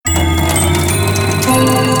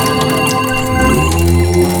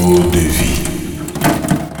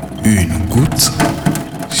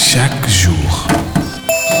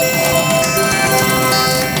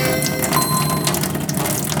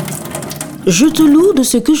Je te loue de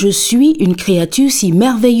ce que je suis une créature si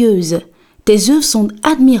merveilleuse. Tes œuvres sont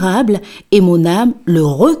admirables et mon âme le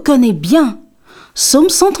reconnaît bien. Psaume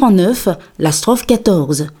 139, la strophe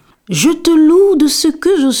 14. Je te loue de ce que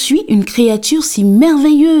je suis une créature si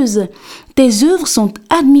merveilleuse. Tes œuvres sont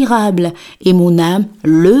admirables et mon âme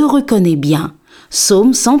le reconnaît bien.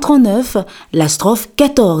 Psaume 139, la strophe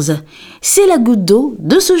 14. C'est la goutte d'eau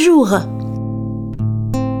de ce jour.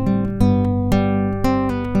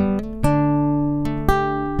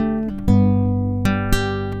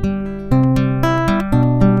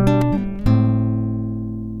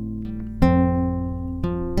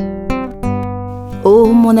 Oh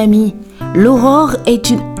mon ami, l'aurore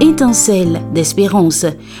est une étincelle d'espérance.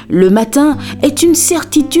 Le matin est une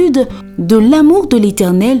certitude de l'amour de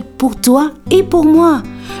l'Éternel pour toi et pour moi.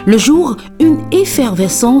 Le jour, une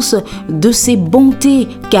effervescence de ses bontés,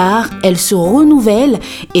 car elles se renouvellent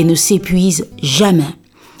et ne s'épuisent jamais.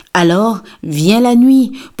 Alors vient la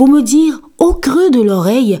nuit pour me dire au creux de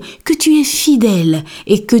l'oreille que tu es fidèle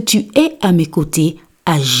et que tu es à mes côtés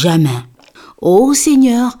à jamais. Ô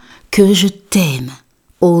Seigneur, que je t'aime.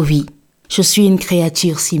 Oh oui, je suis une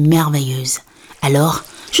créature si merveilleuse. Alors,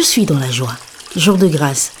 je suis dans la joie, jour de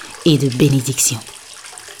grâce et de bénédiction.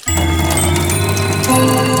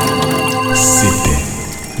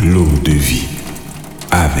 C'était l'eau de vie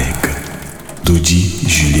avec Dodi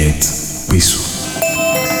Juliette Pessou.